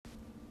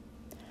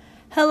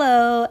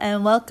Hello,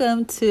 and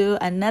welcome to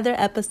another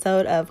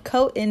episode of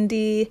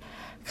Co-Indie,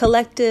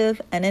 Collective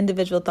and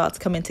Individual Thoughts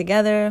Coming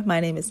Together. My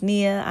name is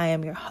Nia. I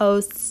am your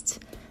host.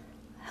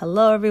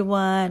 Hello,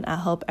 everyone. I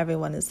hope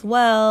everyone is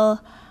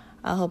well.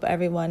 I hope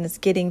everyone is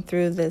getting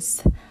through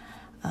this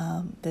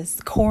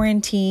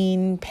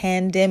quarantine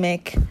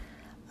pandemic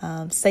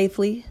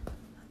safely.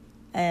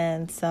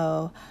 And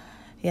so,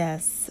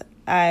 yes,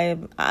 I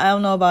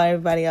don't know about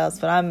everybody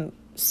else, but I'm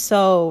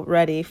so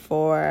ready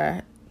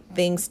for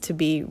things to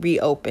be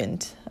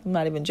reopened. I'm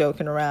not even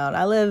joking around.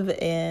 I live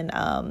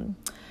in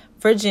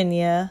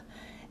Virginia,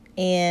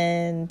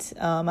 and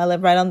I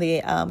live right on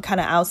the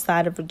kind of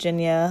outside of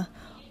Virginia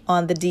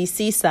on the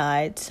DC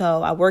side.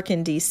 So I work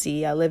in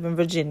DC. I live in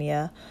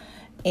Virginia,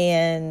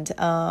 and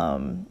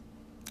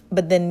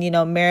but then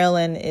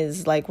Maryland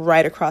is like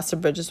right across the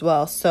bridge as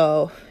well.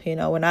 So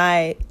when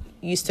I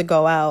used to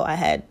go out, I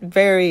had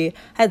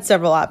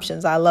several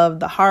options. I love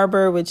the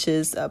harbor, which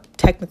is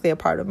technically a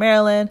part of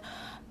Maryland.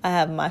 I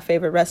have my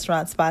favorite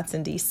restaurant spots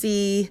in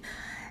DC,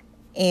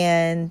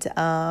 and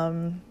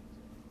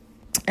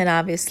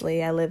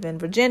obviously I live in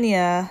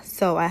Virginia,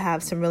 so I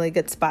have some really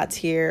good spots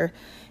here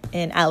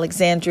in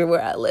Alexandria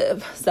where I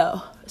live.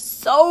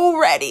 So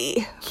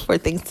ready for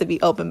things to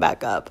be open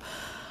back up.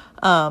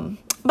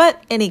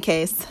 But any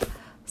case,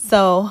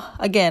 so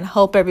again,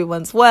 hope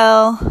everyone's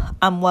well.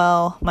 I'm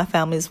well. My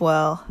family's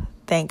well.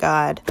 Thank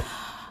God.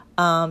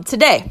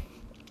 Today,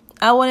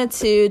 I wanted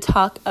to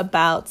talk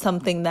about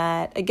something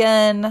that,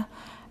 again,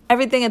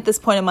 everything at this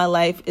point in my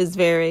life is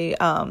very,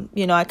 I'm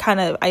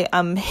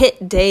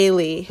hit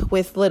daily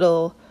with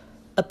little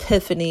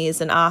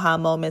epiphanies and aha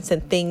moments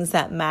and things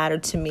that matter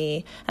to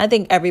me. I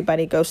think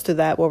everybody goes through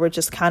that where we're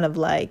just kind of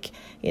like,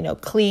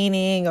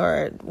 cleaning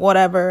or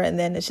whatever. And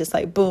then it's just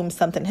like, boom,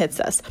 something hits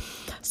us.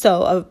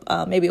 So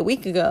maybe a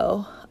week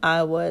ago,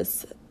 I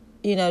was,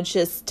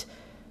 just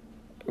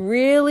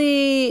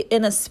really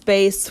in a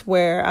space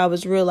where I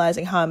was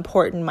realizing how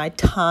important my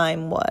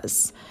time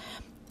was.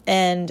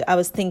 And I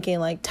was thinking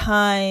like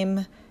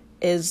time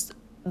is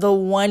the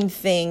one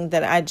thing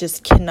that I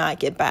just cannot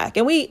get back.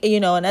 And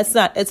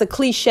it's a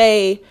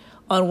cliche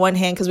on one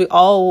hand because we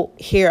all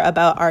hear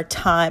about our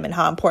time and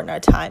how important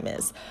our time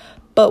is.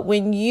 But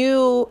when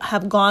you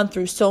have gone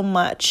through so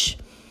much,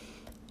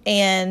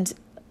 and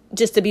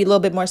just to be a little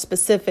bit more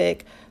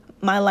specific,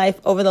 my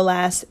life over the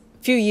last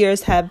few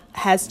years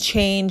has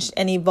changed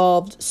and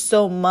evolved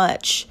so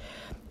much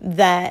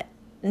that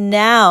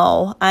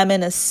now I'm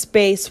in a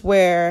space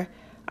where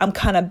I'm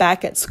kind of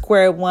back at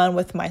square one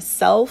with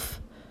myself.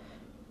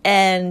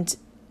 And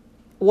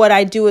what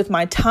I do with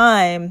my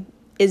time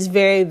is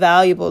very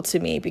valuable to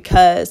me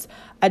because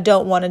I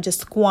don't want to just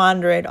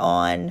squander it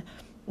on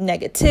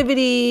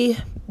negativity,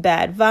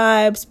 bad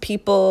vibes,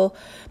 people,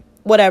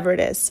 whatever it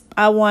is.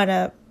 I want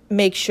to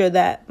make sure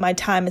that my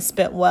time is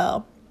spent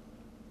well.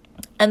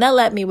 And that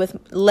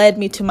led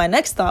me to my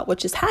next thought,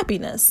 which is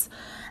happiness.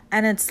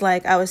 And it's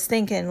like, I was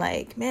thinking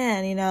like,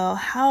 man,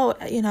 how,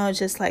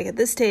 just like at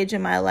this stage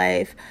in my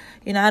life,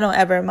 I don't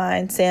ever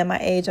mind saying my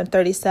age. I'm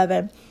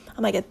 37.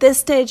 I'm like, at this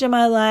stage in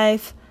my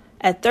life,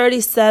 at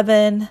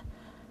 37,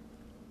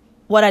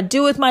 what I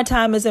do with my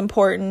time is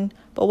important.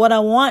 But what I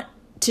want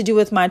to do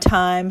with my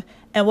time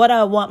and what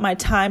I want my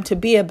time to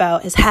be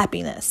about is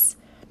happiness.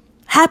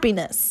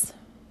 Happiness.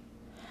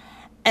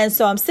 And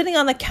so I'm sitting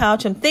on the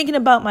couch, I'm thinking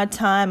about my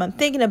time, I'm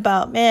thinking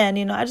about, man,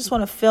 I just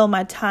want to fill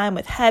my time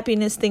with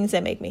happiness, things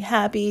that make me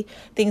happy,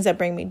 things that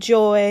bring me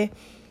joy.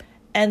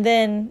 And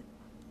then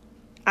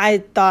I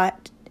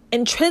thought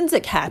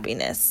intrinsic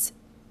happiness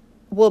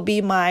will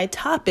be my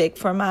topic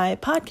for my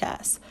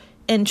podcast.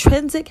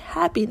 Intrinsic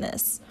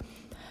happiness.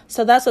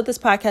 So that's what this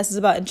podcast is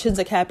about,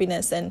 intrinsic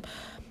happiness. And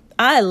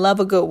I love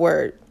a good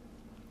word.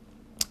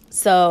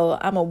 So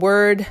I'm a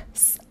word,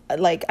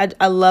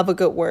 I love a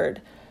good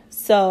word.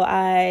 So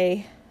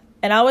I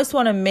always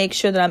want to make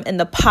sure that I'm in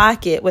the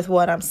pocket with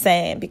what I'm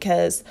saying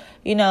because,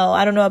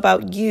 I don't know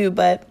about you,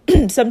 but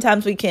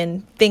sometimes we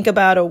can think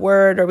about a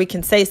word or we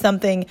can say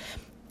something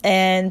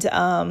and,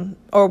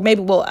 or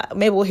maybe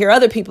we'll hear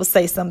other people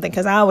say something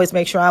because I always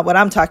make sure what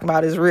I'm talking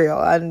about is real.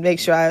 I make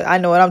sure I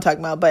know what I'm talking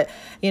about. But,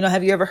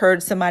 have you ever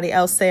heard somebody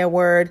else say a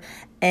word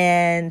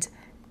and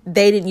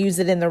they didn't use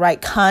it in the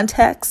right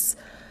context?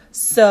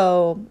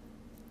 So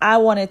I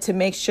wanted to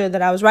make sure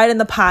that I was right in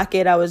the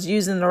pocket. I was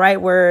using the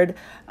right word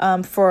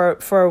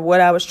for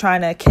what I was trying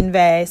to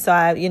convey. So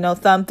I,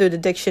 thumbed through the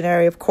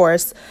dictionary, of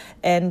course,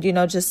 and,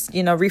 just,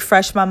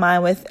 refresh my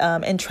mind with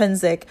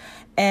intrinsic.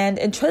 And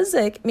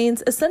intrinsic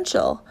means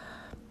essential.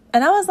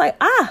 And I was like,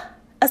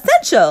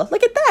 essential.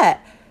 Look at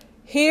that.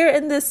 Here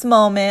in this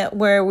moment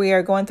where we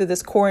are going through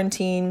this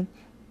quarantine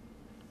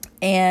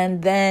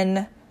and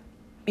then,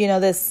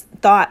 this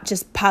thought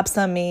just pops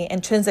on me,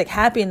 intrinsic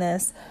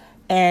happiness.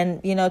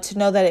 And, to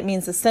know that it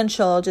means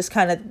essential just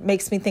kind of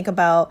makes me think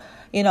about,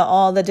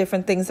 all the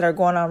different things that are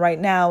going on right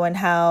now and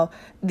how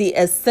the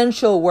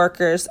essential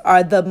workers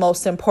are the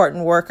most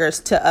important workers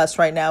to us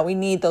right now. We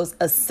need those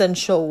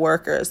essential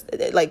workers,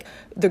 like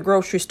the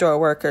grocery store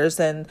workers,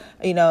 and,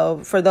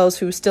 for those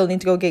who still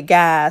need to go get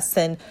gas.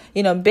 And,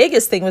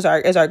 biggest thing is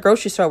our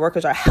grocery store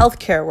workers, our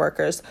healthcare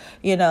workers.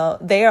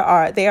 They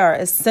are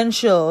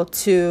essential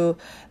to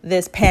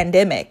this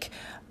pandemic.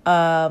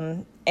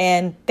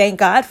 And thank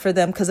God for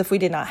them, because if we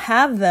did not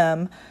have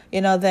them,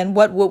 then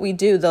what would we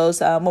do?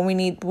 Those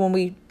when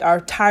we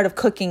are tired of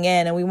cooking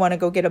in and we want to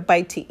go get a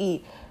bite to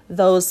eat,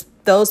 those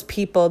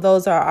people,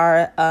 those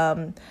are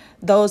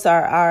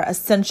our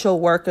essential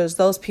workers.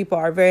 Those people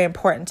are very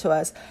important to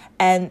us.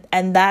 And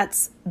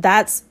that's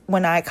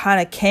when I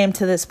kind of came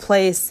to this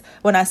place,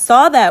 when I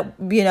saw that,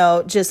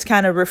 just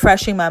kind of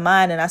refreshing my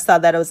mind, and I saw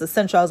that it was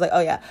essential. I was like, oh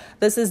yeah,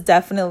 this is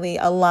definitely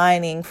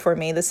aligning for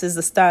me. This is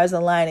the stars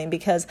aligning,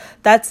 because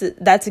that's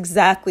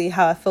exactly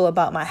how I feel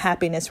about my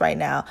happiness right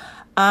now.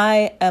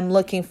 I am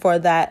looking for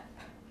that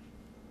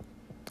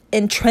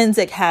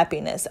intrinsic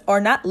happiness,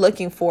 or not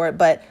looking for it,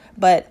 but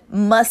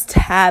must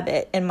have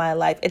it in my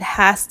life. It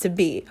has to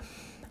be.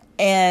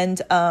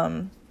 And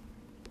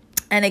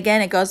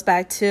again, it goes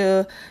back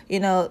to,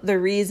 the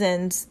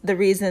reasons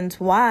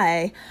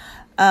why,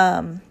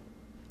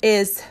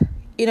 is,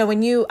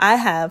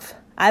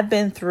 I've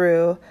been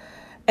through,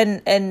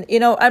 and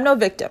I'm no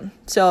victim.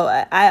 So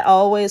I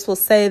always will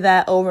say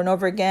that over and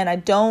over again.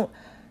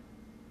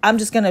 I'm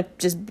just going to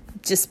just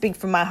speak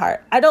from my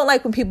heart. I don't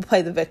like when people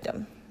play the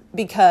victim,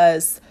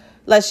 because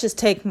let's just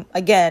take,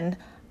 again,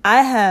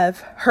 I have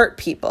hurt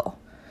people.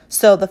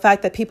 So the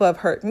fact that people have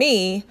hurt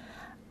me,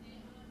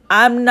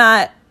 I'm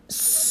not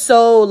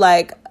so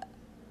like,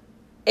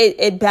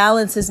 it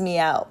balances me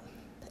out.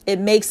 It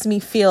makes me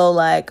feel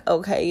like,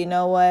 okay, you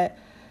know what?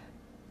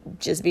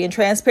 Just being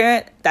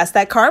transparent, that's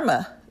that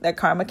karma. That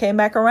karma came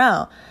back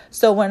around.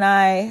 So when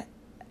I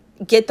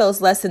get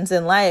those lessons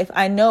in life,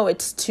 I know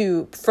it's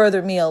to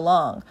further me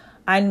along.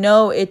 I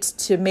know it's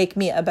to make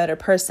me a better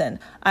person.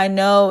 I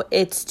know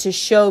it's to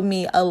show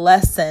me a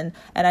lesson,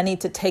 and I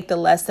need to take the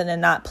lesson and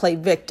not play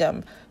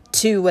victim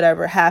to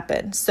whatever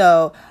happened.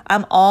 So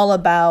I'm all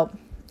about,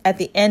 at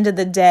the end of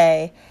the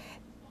day,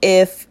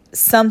 if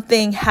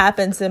something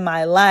happens in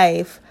my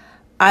life,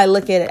 I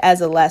look at it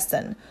as a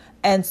lesson.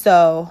 And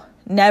so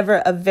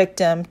never a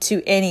victim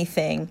to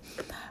anything.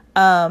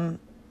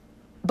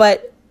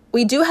 But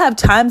we do have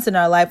times in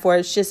our life where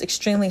it's just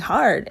extremely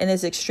hard and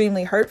it's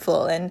extremely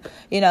hurtful. And,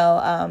 we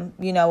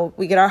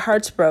get our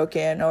hearts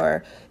broken,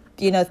 or,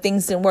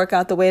 things didn't work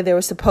out the way they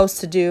were supposed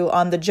to do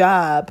on the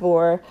job,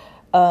 or,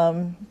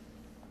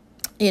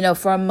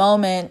 for a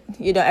moment,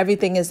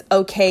 everything is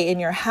okay in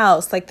your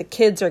house, like the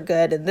kids are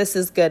good and this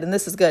is good and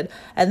this is good.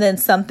 And then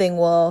something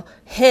will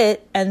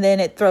hit, and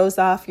then it throws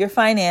off your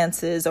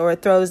finances, or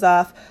it throws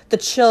off the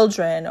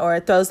children, or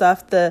it throws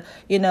off the,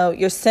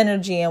 your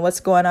synergy and what's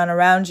going on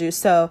around you.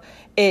 So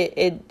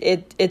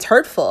it's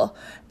hurtful.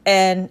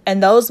 And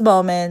those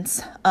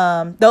moments,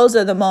 those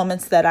are the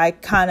moments that I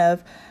kind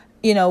of,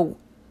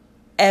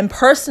 am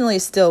personally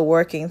still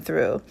working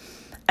through.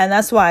 And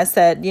that's why I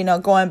said,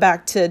 going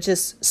back to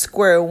just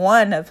square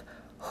one of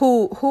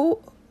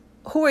who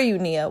are you,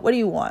 Nia? What do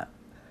you want?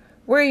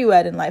 Where are you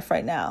at in life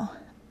right now?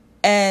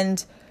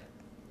 And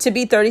to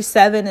be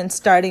 37 and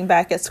starting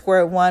back at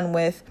square one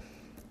with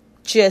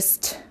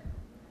just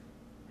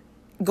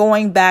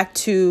going back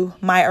to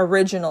my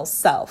original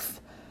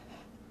self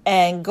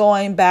and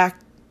going back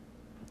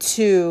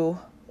to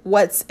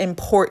what's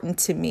important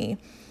to me,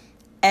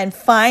 and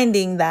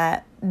finding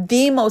that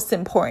the most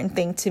important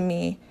thing to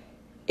me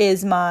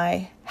is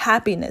my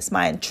happiness,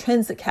 my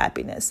intrinsic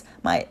happiness,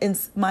 my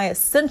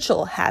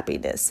essential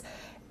happiness.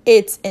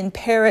 It's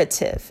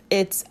imperative.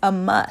 It's a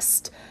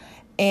must.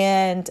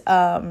 And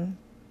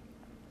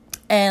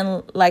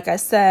like I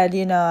said,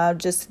 I'll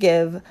just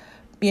give,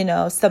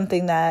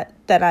 something that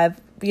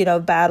I've,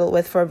 battled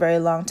with for a very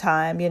long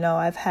time.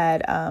 I've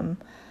had, on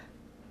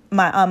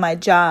my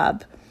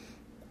job,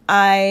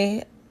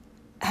 I've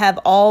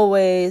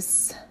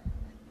always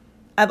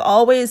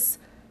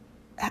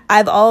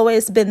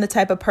been the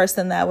type of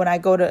person that when I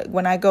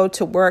go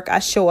to work, I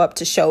show up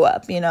to show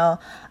up. I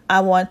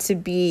want to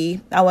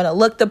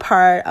look the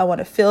part. I want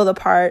to feel the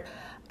part.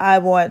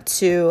 I'm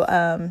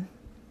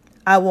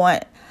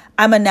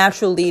a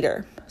natural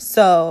leader.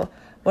 So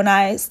when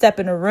I step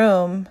in a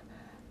room,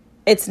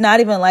 it's not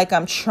even like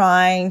I'm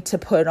trying to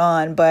put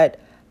on, but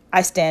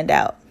I stand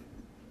out.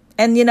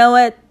 And you know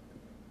what?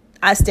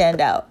 I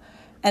stand out.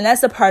 And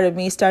that's a part of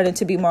me starting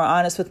to be more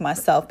honest with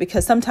myself,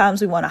 because sometimes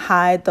we want to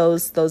hide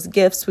those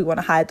gifts. We want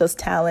to hide those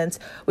talents.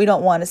 We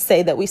don't want to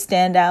say that we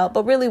stand out,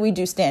 but really we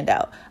do stand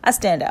out. I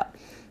stand out.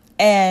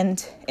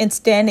 And in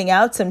standing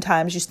out,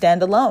 sometimes you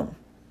stand alone,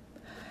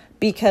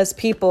 because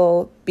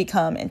people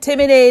become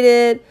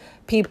intimidated.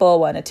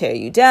 People want to tear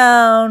you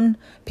down.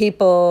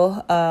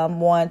 People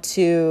want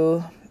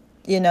to,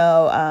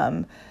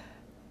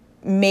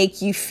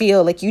 make you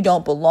feel like you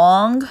don't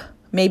belong,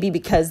 maybe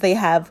because they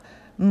have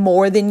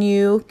more than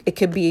you. It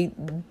could be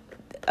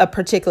a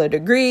particular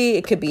degree.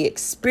 It could be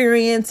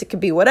experience. It could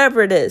be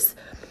whatever it is.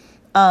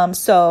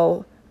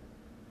 So,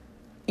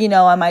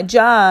 on my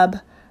job,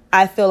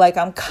 I feel like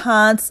I'm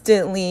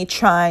constantly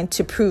trying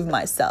to prove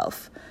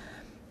myself.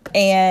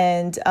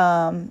 And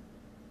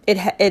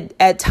it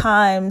at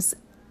times,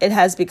 it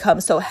has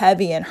become so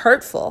heavy and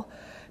hurtful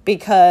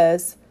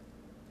because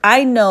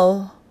I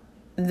know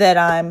that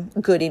I'm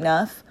good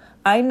enough.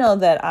 I know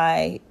that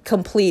I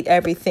complete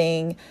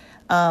everything,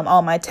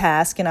 all my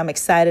tasks, and I'm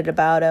excited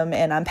about them,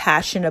 and I'm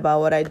passionate about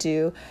what I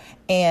do.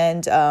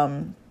 And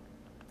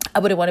I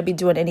wouldn't want to be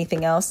doing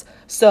anything else.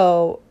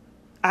 So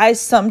I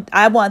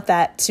want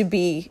that to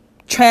be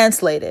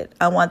translated.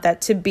 I want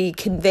that to be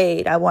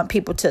conveyed. I want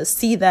people to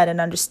see that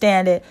and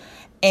understand it.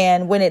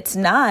 And when it's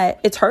not,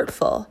 it's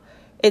hurtful.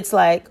 It's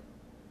like,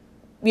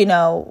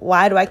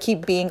 why do I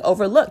keep being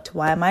overlooked?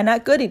 Why am I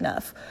not good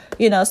enough?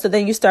 So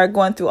then you start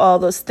going through all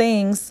those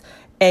things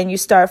and you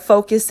start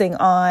focusing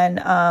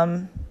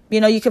on,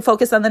 you can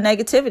focus on the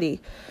negativity.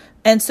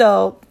 And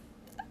so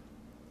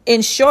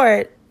in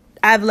short,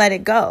 I've let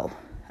it go.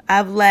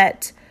 I've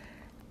let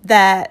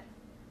that,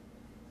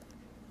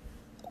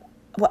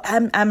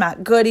 I'm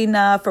not good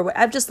enough, or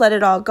I've just let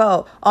it all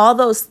go. All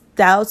those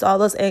doubts, all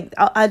those,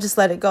 I just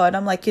let it go. And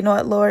I'm like, you know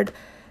what, Lord,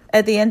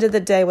 at the end of the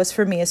day, what's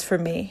for me is for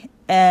me.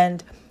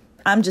 And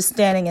I'm just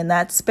standing in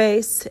that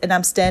space, and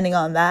I'm standing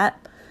on that.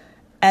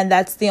 And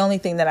that's the only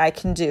thing that I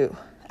can do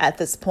at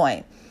this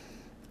point.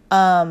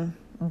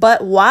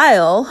 But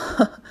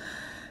while,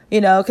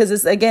 because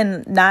it's,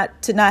 again,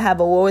 not to not have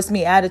a woe is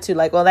me attitude,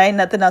 like, well, there ain't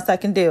nothing else I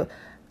can do.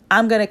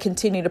 I'm going to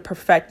continue to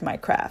perfect my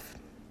craft.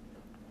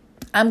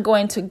 I'm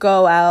going to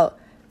go out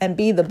and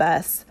be the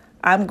best.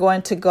 I'm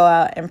going to go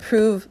out and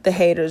prove the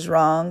haters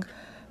wrong,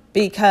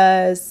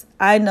 because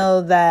I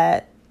know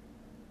that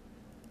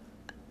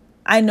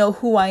I know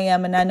who I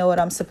am and I know what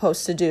I'm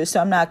supposed to do. So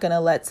I'm not going to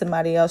let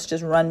somebody else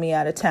just run me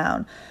out of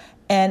town.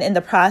 And in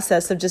the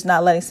process of just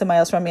not letting somebody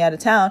else run me out of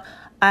town,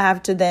 I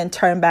have to then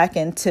turn back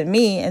into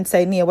me and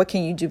say, Nia, what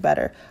can you do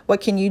better? What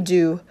can you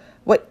do?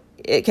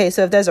 Okay,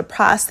 so if there's a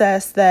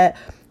process that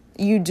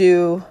you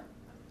do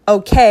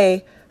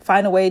okay,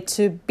 find a way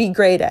to be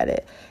great at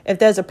it. If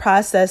there's a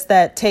process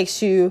that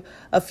takes you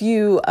a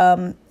few,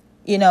 3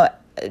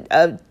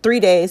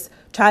 days,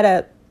 try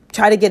to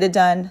get it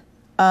done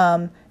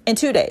in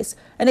 2 days.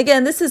 And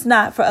again, this is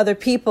not for other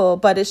people,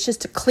 but it's just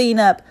to clean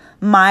up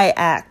my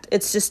act.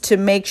 It's just to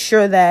make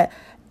sure that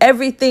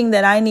everything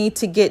that I need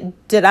to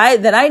get, that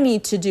I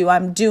need to do,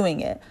 I'm doing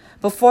it.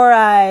 Before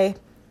I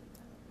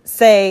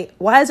say,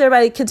 why does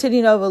everybody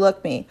continue to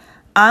overlook me?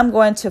 I'm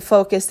going to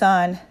focus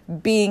on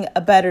being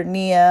a better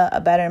Nia, a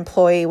better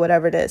employee,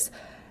 whatever it is.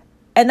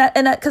 And that,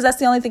 because that's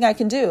the only thing I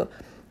can do.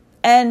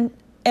 And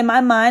in my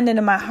mind and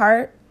in my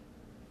heart,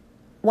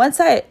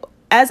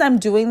 as I'm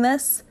doing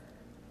this,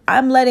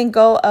 I'm letting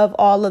go of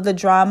all of the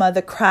drama,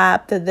 the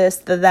crap, the this,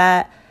 the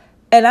that.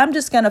 And I'm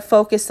just going to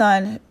focus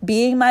on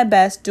being my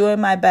best, doing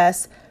my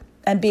best,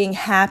 and being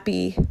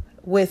happy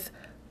with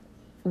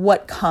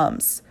what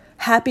comes,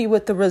 happy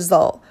with the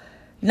result,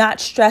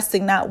 not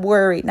stressing, not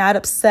worried, not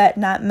upset,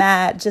 not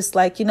mad, just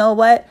like, you know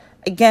what?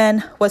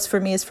 Again, what's for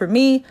me is for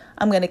me.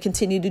 I'm going to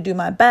continue to do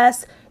my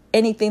best.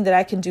 Anything that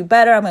I can do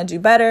better, I'm going to do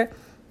better,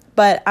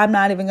 but I'm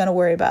not even going to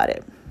worry about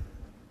it.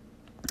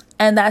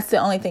 And that's the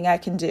only thing I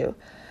can do.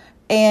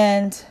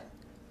 And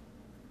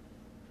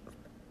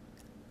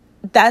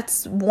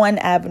that's one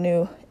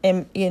avenue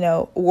in,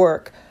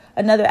 work.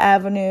 Another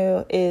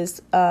avenue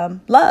is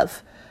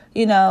love.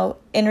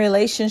 In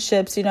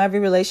relationships, every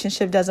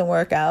relationship doesn't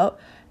work out.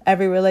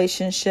 Every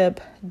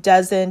relationship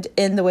doesn't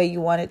end the way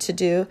you want it to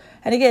do.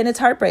 And again, it's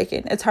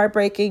heartbreaking. It's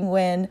heartbreaking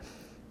when,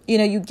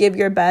 you give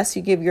your best,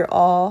 you give your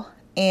all,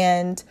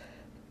 and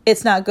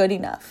it's not good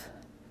enough.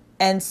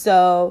 And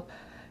so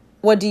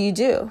what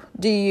do?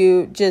 Do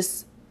you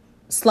just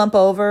slump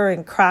over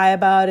and cry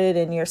about it,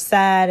 and you're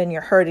sad and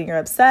you're hurt and you're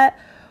upset?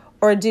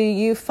 Or do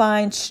you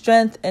find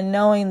strength in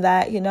knowing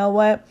that, you know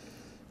what,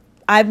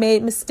 I've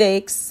made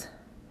mistakes,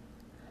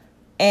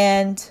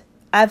 and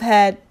I've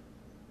had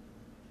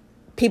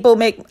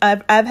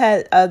I've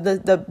had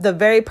the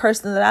very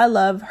person that I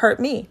love hurt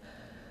me.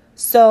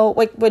 So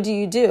what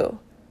do?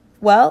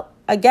 Well,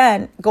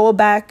 again,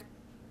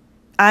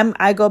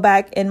 I go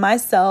back in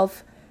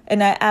myself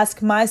and I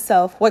ask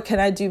myself, what can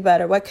I do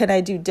better? What can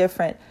I do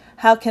different?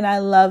 How can I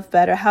love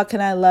better? How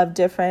can I love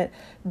different?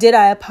 Did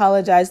I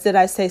apologize? Did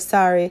I say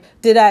sorry?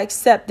 Did I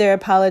accept their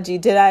apology?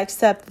 Did I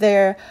accept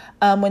their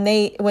when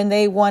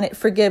they wanted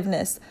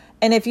forgiveness?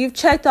 And if you've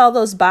checked all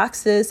those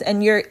boxes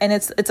and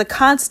it's a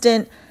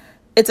constant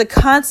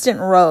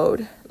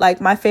road. Like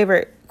my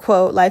favorite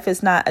quote, life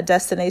is not a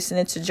destination,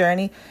 it's a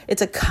journey.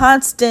 It's a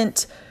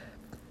constant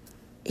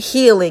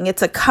healing.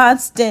 It's a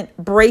constant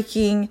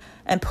breaking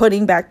and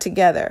putting back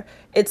together.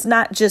 It's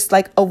not just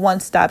like a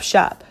one-stop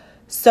shop.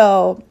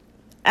 So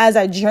as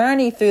I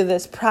journey through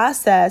this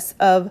process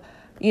of,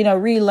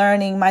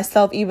 relearning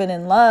myself, even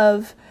in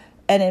love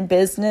and in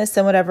business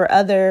and whatever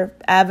other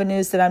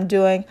avenues that I'm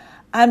doing,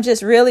 I'm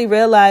just really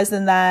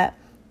realizing that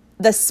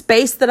the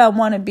space that I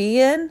want to be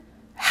in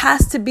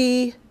has to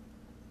be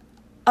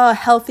a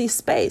healthy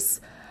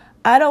space.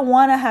 I don't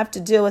want to have to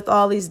deal with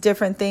all these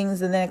different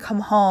things and then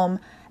come home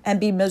and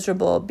be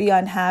miserable, be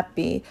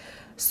unhappy.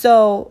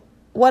 So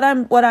what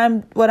I'm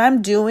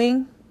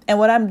doing and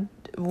what I'm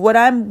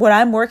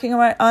working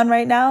on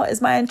right now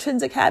is my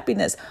intrinsic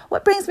happiness.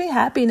 What brings me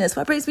happiness?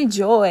 What brings me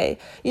joy?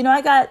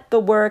 I got the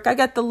work, I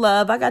got the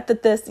love, I got the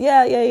this.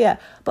 Yeah.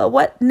 But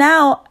what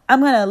now? I'm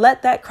going to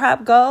let that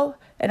crap go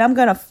and I'm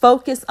going to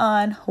focus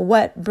on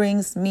what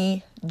brings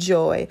me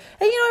joy.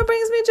 And you know what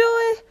brings me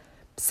joy?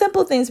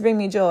 Simple things bring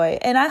me joy.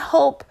 And I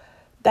hope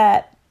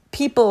that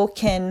people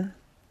can,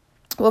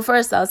 well,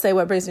 first I'll say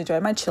what brings me joy.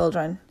 My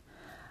children,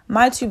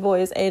 my two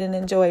boys, Aiden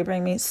and Joy,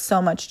 bring me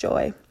so much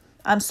joy.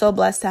 I'm so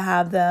blessed to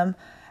have them.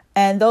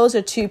 And those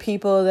are two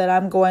people that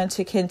I'm going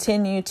to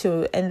continue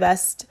to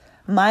invest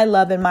my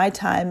love and my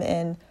time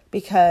in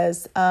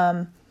because,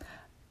 at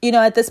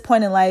this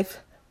point in life,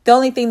 the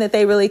only thing that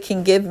they really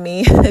can give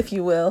me, if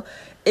you will,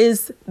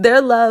 is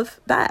their love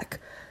back.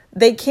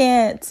 They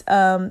can't,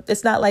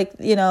 it's not like,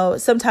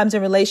 sometimes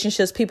in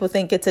relationships, people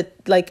think it's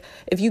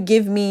if you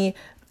give me,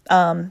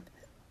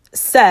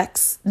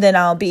 sex, then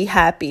I'll be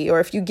happy. Or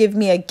if you give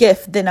me a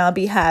gift, then I'll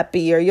be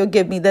happy. Or you'll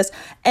give me this.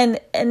 And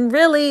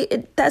really,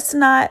 that's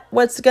not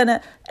what's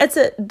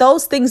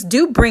those things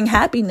do bring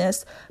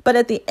happiness. But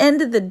at the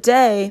end of the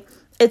day,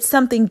 it's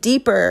something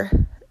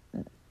deeper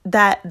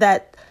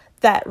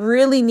that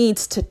really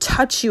needs to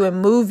touch you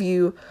and move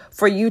you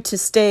for you to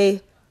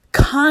stay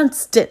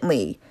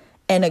constantly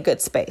in a good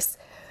space,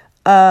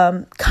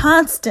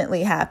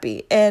 constantly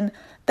happy. And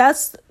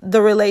that's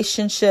the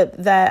relationship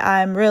that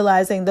I'm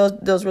realizing,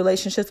 those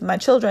relationships with my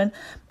children.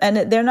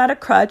 And they're not a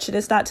crutch and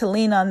it's not to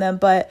lean on them,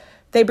 but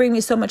they bring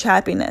me so much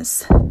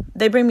happiness.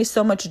 They bring me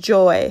so much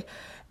joy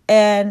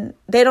and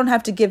they don't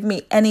have to give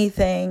me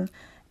anything.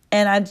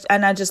 And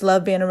I just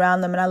love being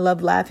around them and I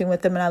love laughing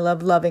with them and I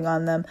love loving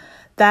on them.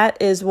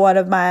 That is one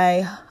of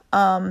my,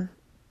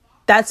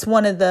 that's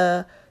one of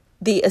the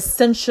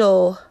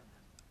essential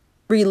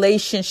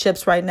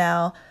relationships right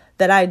now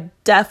that I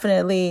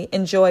definitely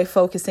enjoy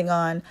focusing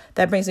on,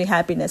 that brings me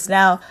happiness.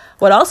 Now,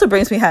 what also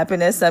brings me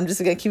happiness, I'm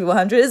just going to keep it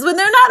 100, is when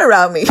they're not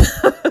around me.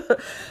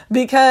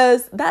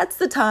 Because that's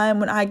the time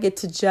when I get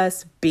to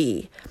just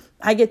be.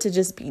 I get to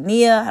just be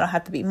Nia. I don't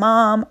have to be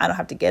mom. I don't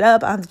have to get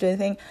up. I don't have to do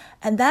anything.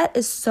 And that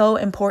is so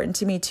important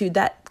to me too.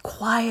 That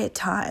quiet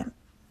time.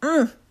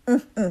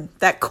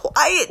 That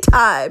quiet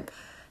time.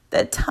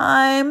 That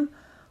time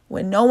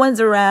when no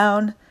one's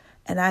around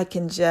and I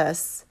can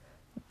just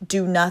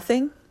do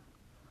nothing.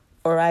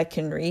 Or I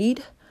can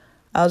read.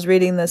 I was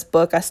reading this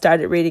book. I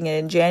started reading it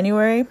in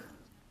January.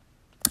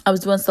 I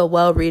was doing so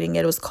well reading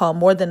it. It was called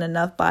More Than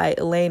Enough by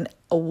Elaine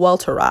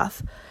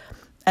Welteroth.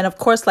 And of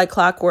course, like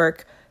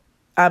clockwork,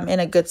 I'm in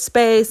a good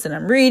space and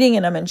I'm reading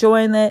and I'm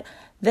enjoying it.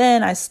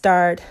 Then I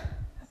start,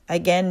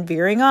 again,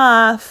 veering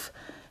off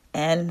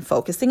and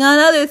focusing on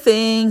other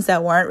things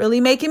that weren't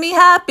really making me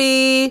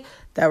happy,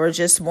 that were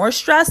just more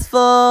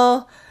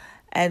stressful.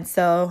 And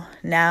so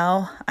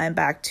now I'm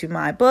back to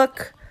my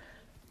book,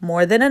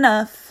 More Than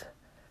Enough,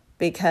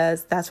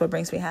 because that's what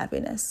brings me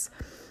happiness.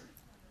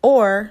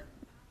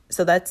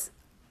 So that's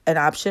an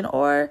option,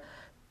 or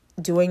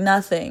doing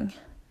nothing.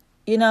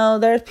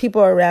 There's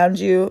people around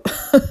you.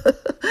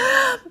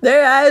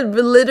 I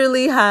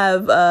literally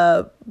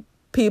have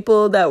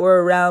people that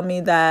were around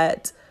me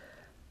that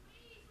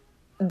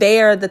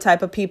they are the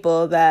type of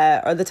people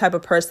that are the type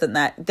of person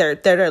that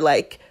they're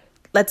like,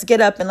 let's get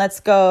up and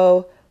let's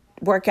go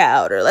work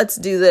out, or let's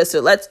do this,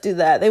 or let's do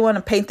that. They want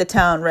to paint the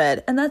town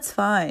red, and that's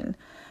fine.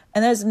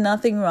 And there's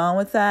nothing wrong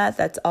with that.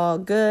 That's all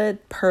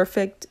good,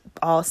 perfect,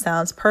 all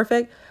sounds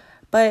perfect.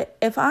 But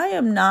if I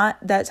am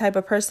not that type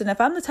of person,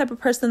 if I'm the type of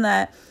person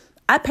that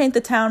I paint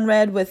the town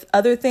red with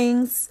other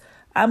things,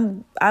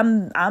 I'm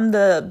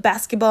the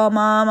basketball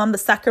mom, I'm the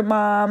soccer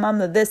mom, I'm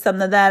the this, I'm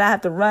the that. I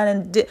have to run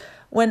and do.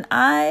 When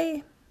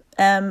I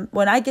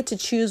get to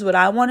choose what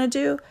I want to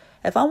do,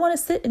 if I want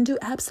to sit and do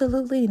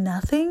absolutely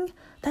nothing,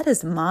 that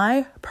is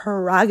my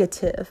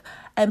prerogative.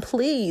 And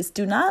please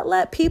do not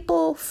let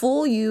people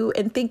fool you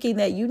in thinking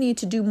that you need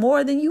to do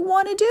more than you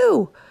want to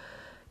do.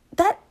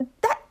 That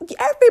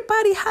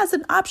everybody has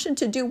an option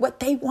to do what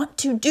they want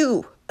to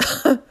do.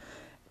 And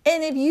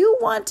if you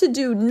want to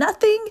do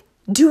nothing,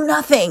 do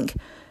nothing.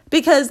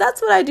 Because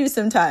that's what I do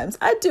sometimes.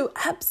 I do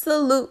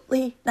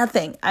absolutely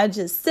nothing. I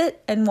just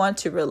sit and want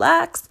to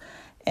relax.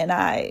 And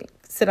I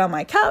sit on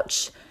my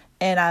couch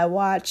and I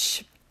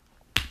watch.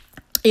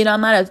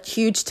 I'm not a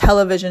huge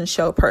television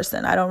show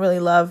person. I don't really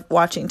love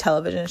watching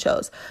television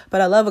shows,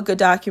 but I love a good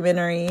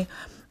documentary.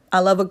 I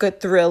love a good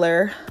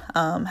thriller.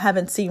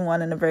 Haven't seen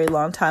one in a very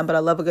long time, but I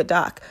love a good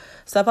doc.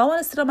 So if I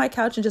want to sit on my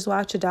couch and just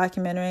watch a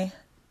documentary,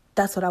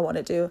 that's what I want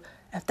to do.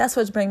 If that's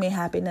what's bringing me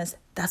happiness,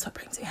 that's what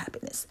brings me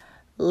happiness.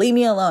 Leave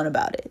me alone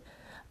about it.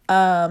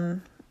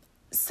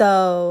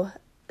 So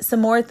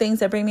some more things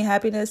that bring me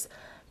happiness,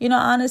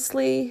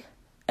 honestly,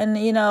 and,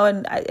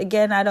 I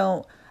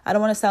don't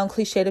want to sound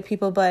cliche to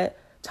people, but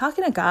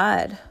talking to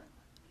God,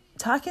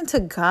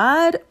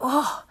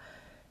 oh,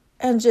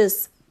 and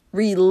just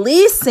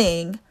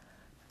releasing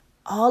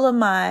all of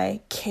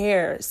my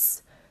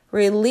cares,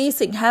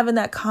 having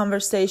that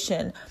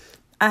conversation.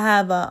 I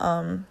have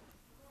a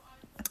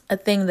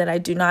thing that I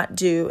do not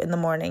do in the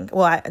morning.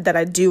 Well, that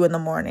I do in the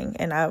morning,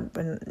 and I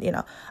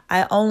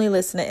only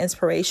listen to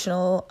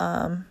inspirational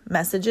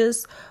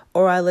messages,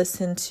 or I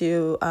listen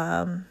to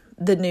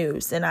the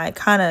news, and I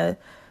kind of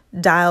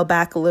dial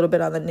back a little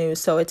bit on the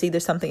news. So it's either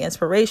something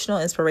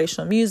inspirational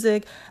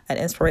music, an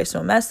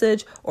inspirational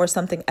message, or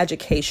something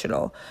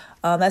educational.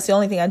 That's the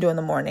only thing I do in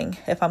the morning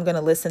if I'm going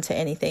to listen to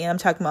anything. And I'm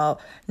talking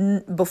about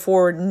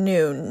before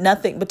noon,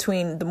 nothing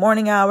between the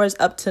morning hours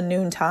up to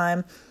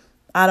noontime.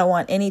 I don't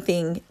want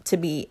anything to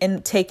be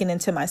taken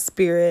into my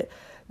spirit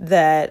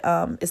that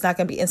is not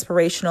going to be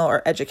inspirational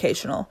or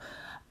educational.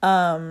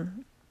 So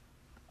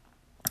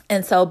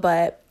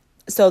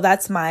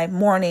that's my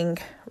morning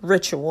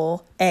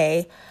ritual,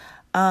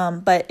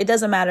 but it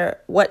doesn't matter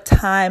what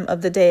time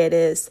of the day it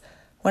is.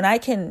 When I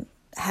can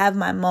have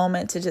my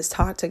moment to just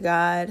talk to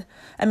God.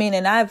 I mean,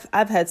 and I've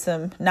had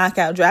some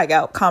knockout, drag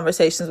out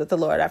conversations with the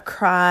Lord. I've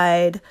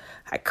cried.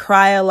 I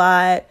cry a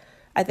lot.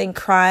 I think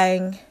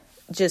crying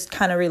just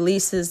kind of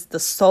releases the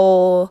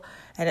soul,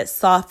 and it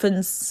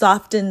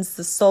softens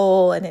the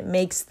soul, and it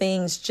makes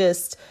things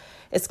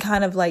it's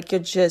kind of like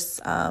you're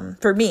just,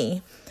 for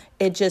me,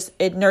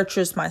 it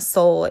nurtures my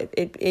soul.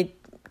 It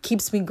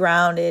keeps me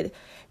grounded.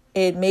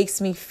 It makes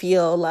me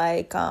feel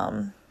like,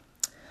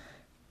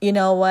 you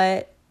know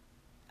what?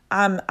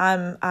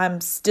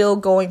 I'm still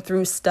going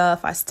through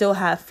stuff. I still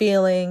have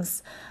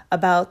feelings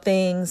about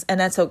things, and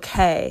that's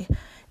okay.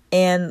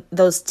 And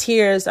those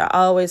tears are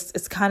always,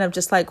 it's kind of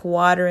just like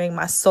watering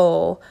my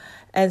soul.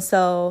 And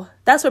so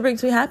that's what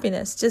brings me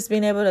happiness. Just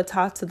being able to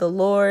talk to the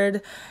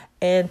Lord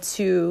and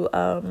to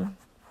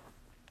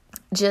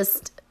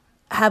just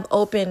have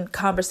open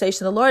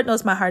conversation. The Lord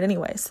knows my heart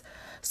anyways.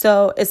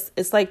 So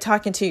it's like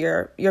talking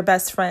to your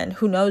best friend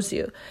who knows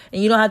you,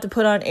 and you don't have to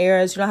put on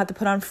airs. You don't have to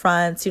put on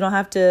fronts. You don't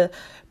have to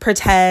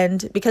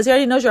pretend, because he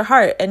already knows your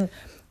heart. And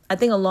I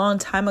think a long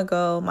time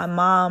ago, my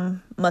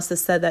mom must have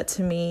said that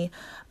to me.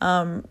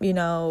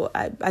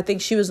 I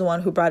think she was the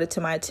one who brought it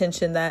to my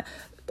attention that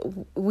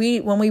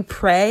when we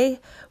pray,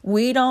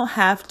 we don't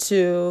have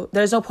to,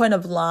 there's no point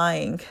of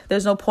lying.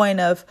 There's no point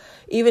of,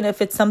 even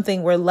if it's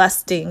something we're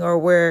lusting, or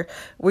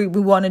we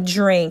want to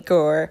drink,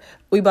 or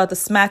we about to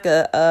smack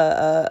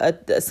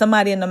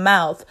somebody in the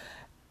mouth.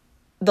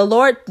 The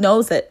Lord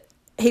knows it.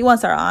 He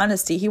wants our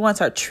honesty. He wants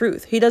our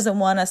truth. He doesn't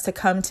want us to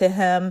come to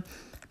him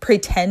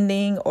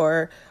pretending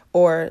or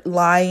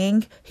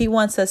lying. He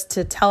wants us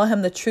to tell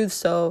him the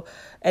truth,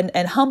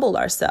 and humble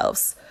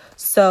ourselves.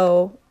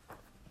 So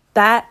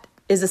that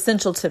is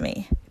essential to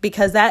me,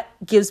 because that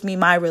gives me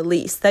my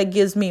release. That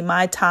gives me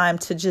my time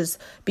to just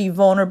be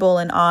vulnerable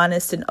and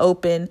honest and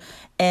open,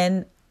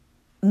 and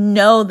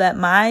know that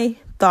my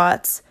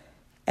thoughts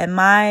and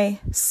my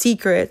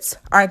secrets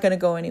aren't going to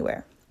go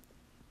anywhere.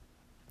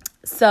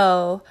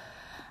 So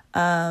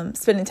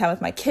spending time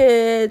with my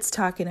kids,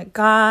 talking to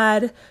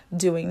God,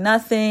 doing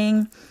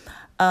nothing,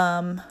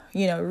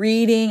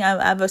 reading.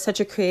 I have such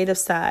a creative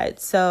side.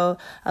 So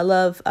I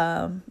love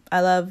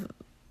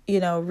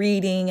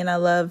reading, and I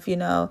love,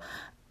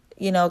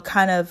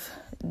 kind of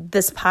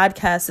this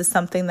podcast is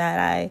something that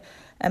I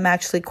am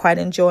actually quite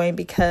enjoying,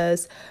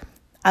 because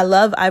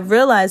I've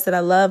realized that I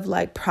love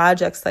like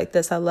projects like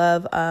this. I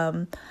love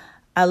the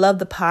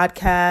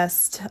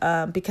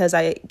podcast, because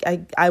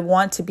I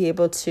want to be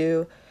able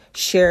to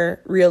share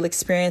real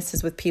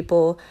experiences with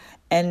people,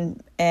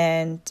 and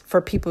for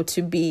people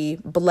to be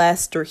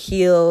blessed or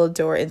healed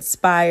or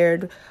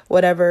inspired,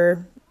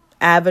 whatever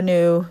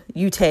avenue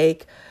you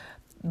take.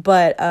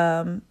 But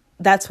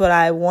that's what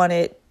I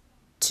wanted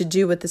to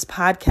do with this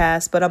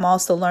podcast. But I'm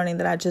also learning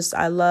that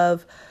I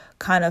love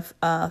kind of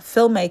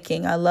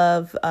filmmaking. I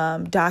love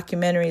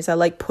documentaries. I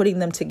like putting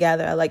them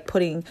together. I like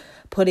putting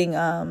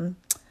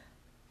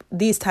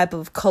these type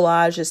of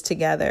collages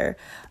together.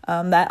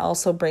 That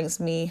also brings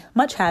me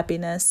much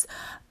happiness.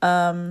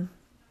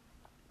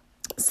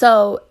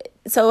 So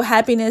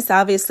happiness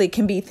obviously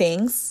can be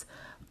things,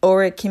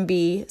 or it can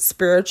be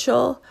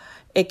spiritual.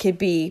 It could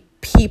be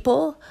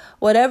people,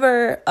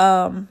 whatever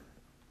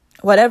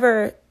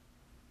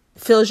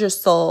fills your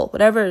soul,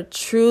 whatever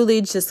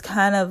truly just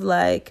kind of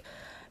like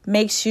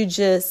makes you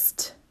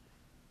just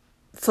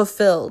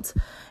fulfilled.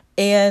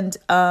 And,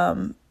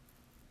 some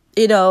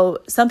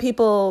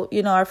people,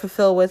 are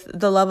fulfilled with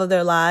the love of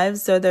their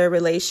lives or their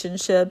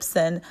relationships.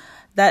 And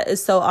that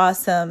is so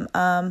awesome.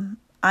 I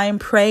am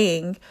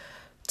praying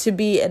to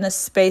be in a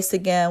space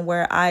again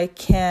where I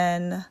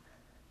can,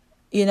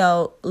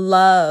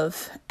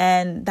 love,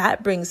 and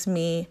that brings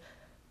me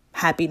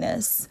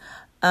happiness.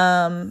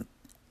 But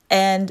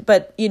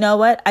you know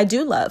what? I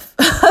do love.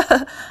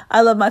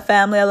 I love my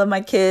family. I love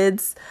my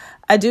kids.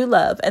 I do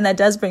love, and that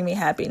does bring me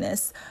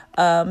happiness.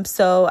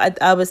 So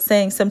I was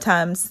saying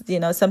sometimes,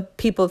 some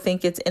people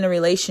think it's in a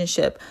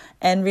relationship,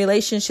 and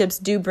relationships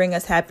do bring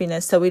us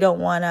happiness. So I don't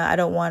want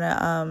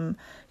to,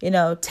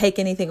 take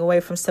anything away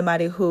from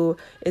somebody who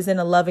is in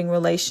a loving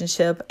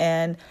relationship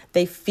and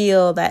they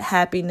feel that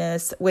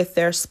happiness with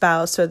their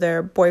spouse or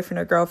their boyfriend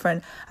or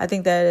girlfriend. I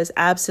think that is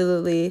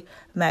absolutely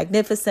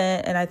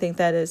magnificent. And I think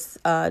that is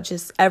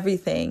just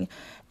everything.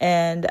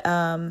 And,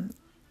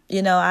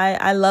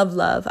 I love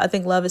love. I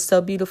think love is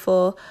so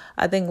beautiful.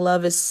 I think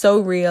love is so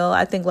real.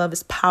 I think love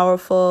is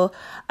powerful.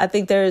 I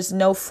think there is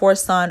no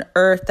force on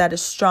earth that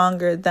is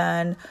stronger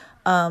than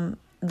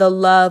the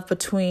love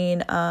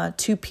between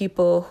two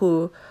people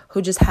who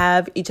just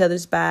have each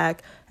other's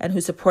back and who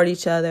support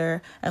each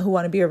other and who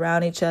want to be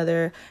around each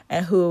other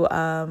and who,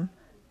 are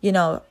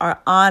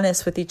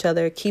honest with each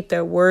other, keep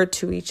their word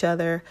to each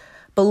other,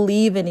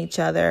 believe in each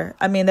other.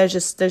 I mean, there's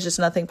just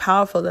nothing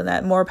powerful than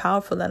that, more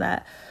powerful than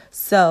that.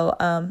 So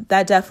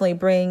that definitely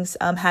brings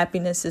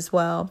happiness as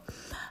well.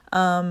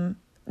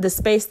 The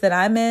space that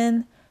I'm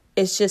in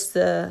is just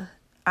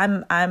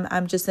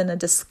I'm just in a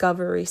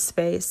discovery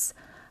space.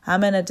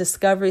 I'm in a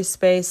discovery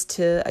space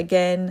to,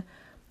 again,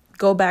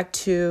 go back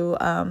to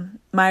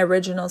my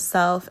original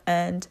self.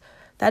 And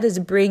that is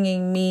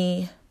bringing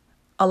me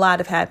a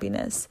lot of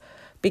happiness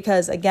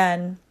because,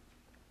 again,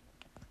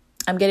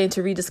 I'm getting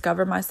to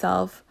rediscover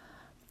myself.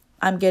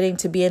 I'm getting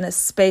to be in a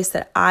space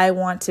that I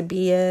want to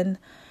be in.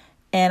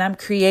 And I'm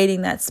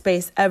creating that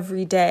space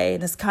every day.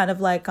 And it's kind of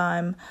like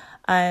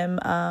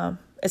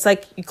it's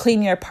like you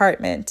clean your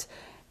apartment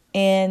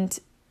and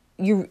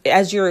the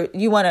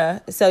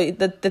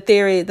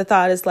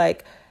thought is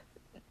like,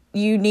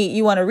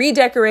 you want to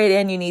redecorate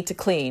and you need to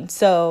clean.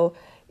 So,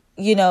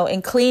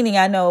 in cleaning,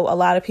 I know a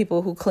lot of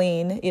people who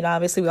clean,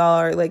 obviously we all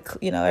are like,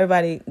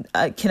 everybody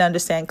can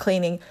understand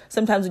cleaning.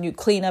 Sometimes when you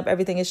clean up,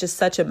 everything is just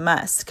such a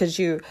mess because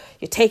you're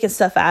taking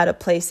stuff out of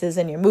places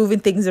and you're moving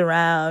things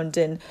around.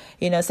 And,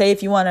 say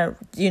if you want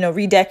to,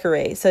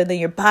 redecorate, so then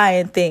you're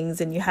buying things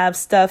and you have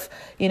stuff,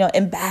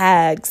 in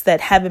bags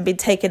that haven't been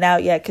taken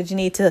out yet because you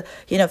need to,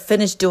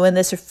 finish doing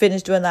this or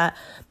finish doing that.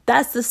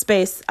 That's the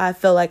space I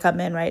feel like I'm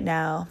in right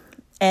now.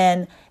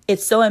 And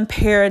it's so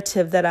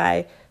imperative that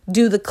I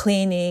do the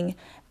cleaning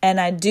and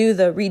I do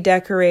the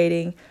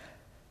redecorating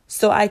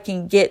so I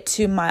can get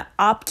to my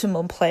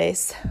optimal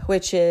place,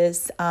 which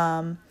is,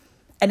 and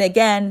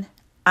again,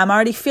 I'm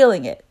already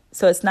feeling it.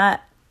 So it's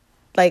not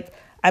like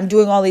I'm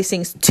doing all these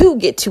things to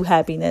get to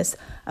happiness.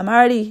 I'm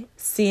already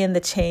seeing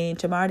the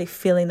change. I'm already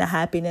feeling the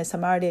happiness.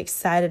 I'm already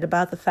excited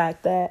about the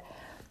fact that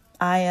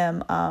I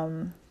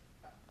am,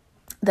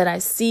 that I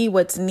see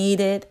what's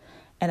needed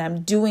and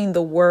I'm doing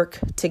the work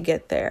to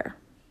get there.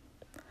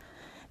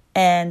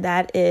 And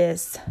that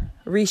is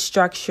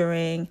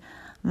restructuring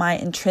my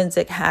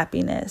intrinsic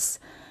happiness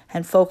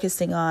and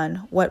focusing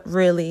on what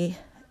really,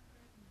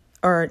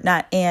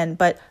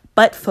 but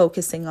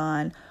focusing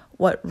on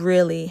what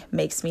really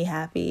makes me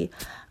happy.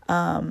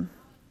 That's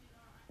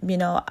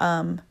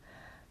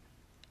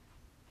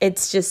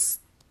just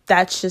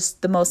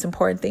the most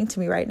important thing to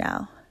me right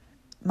now.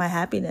 My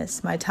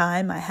happiness, my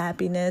time, my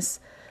happiness,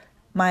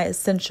 my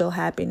essential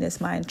happiness,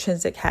 my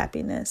intrinsic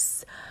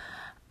happiness.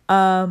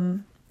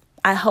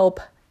 I hope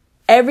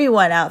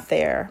everyone out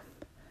there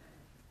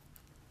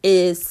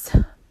is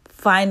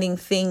finding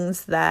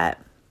things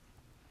that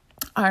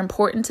are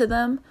important to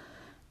them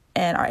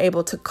and are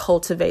able to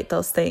cultivate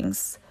those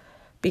things,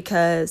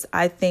 because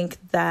I think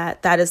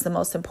that is the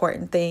most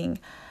important thing,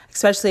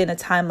 especially in a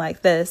time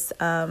like this.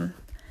 I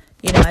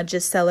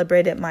just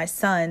celebrated my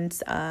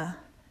son's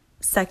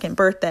second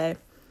birthday,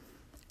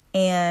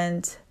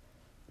 and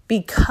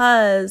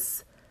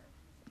because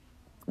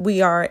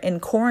we are in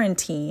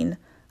quarantine,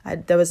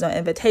 there was no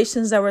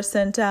invitations that were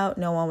sent out.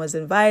 No one was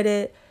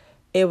invited.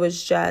 It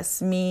was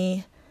just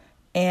me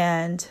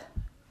and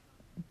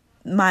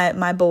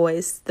my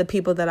boys, the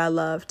people that I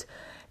loved.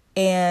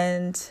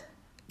 And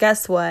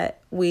guess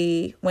what?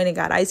 We went and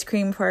got ice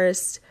cream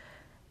first.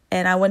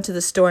 And I went to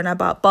the store and I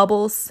bought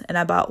bubbles and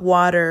I bought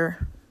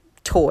water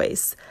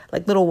toys,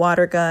 like little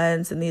water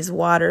guns and these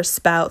water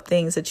spout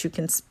things that you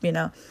can,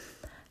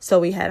 So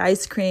we had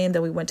ice cream.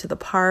 Then we went to the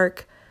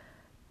park.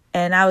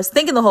 And I was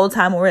thinking the whole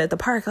time when we were at the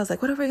park, I was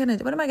like, what am I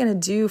going to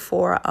do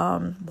for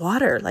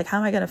water? Like, how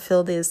am I going to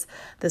fill this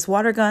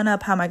water gun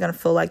up? How am I going to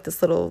fill like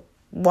this little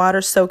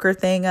water soaker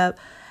thing up?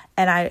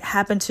 And I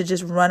happened to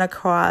just run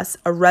across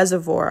a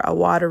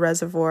water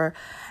reservoir.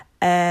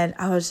 And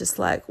I was just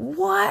like,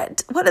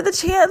 what are the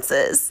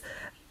chances?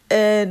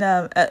 And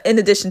in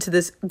addition to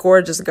this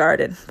gorgeous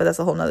garden, but that's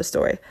a whole nother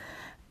story.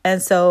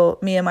 And so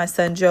me and my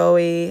son,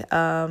 Joey,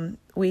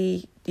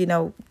 we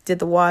did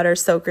the water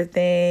soaker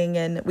thing,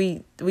 and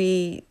we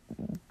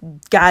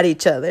got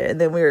each other,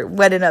 and then we were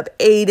wetting up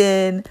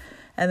Aiden,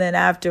 and then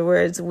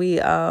afterwards we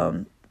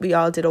all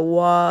did a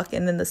walk,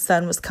 and then the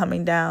sun was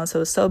coming down, so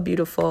it was so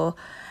beautiful.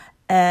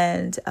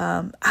 And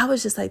I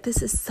was just like,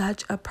 this is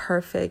such a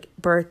perfect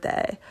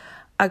birthday.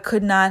 I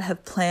could not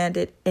have planned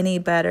it any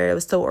better. It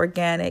was so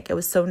organic. It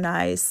was so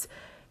nice.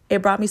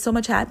 It brought me so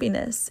much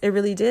happiness. It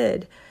really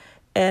did.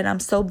 And I'm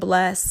so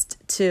blessed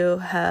to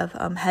have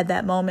had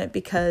that moment,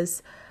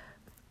 because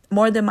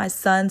more than my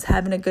sons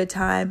having a good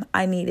time,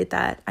 I needed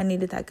that. I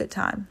needed that good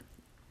time.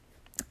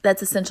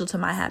 That's essential to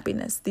my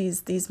happiness,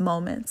 these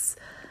moments.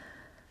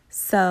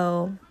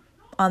 So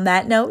on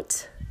that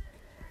note,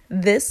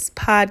 this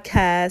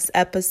podcast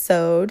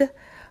episode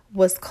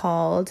was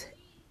called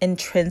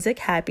Intrinsic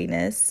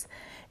Happiness.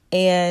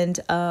 And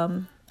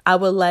I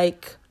would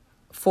like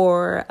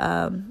for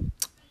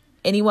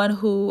anyone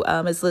who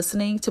is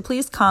listening to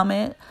please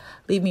comment,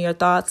 leave me your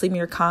thoughts, leave me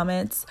your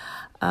comments.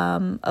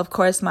 Of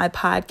course, my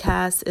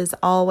podcast is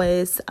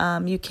always,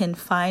 you can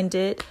find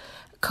it,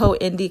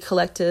 Co-Indi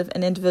Collective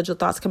and Individual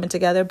Thoughts Coming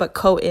Together, but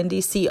Co-Indi,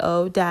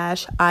 C-O-I-N-D-I.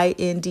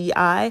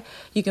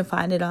 You can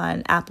find it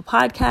on Apple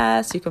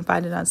Podcasts. You can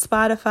find it on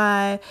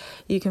Spotify.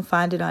 You can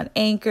find it on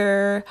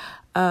Anchor.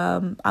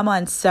 I'm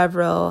on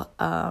several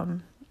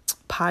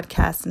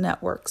podcast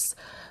networks.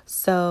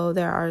 So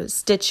there are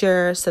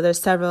Stitcher, so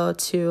there's several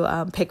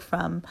to pick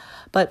from.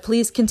 But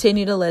please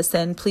continue to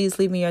listen. Please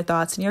leave me your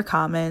thoughts and your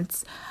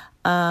comments.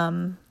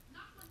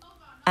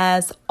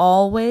 As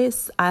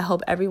always, I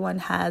hope everyone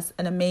has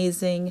an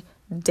amazing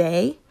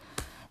day.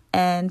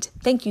 And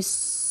thank you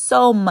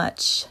so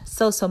much,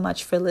 so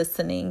much for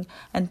listening.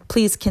 And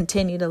please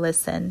continue to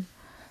listen.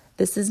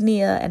 This is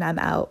Nia, and I'm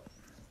out.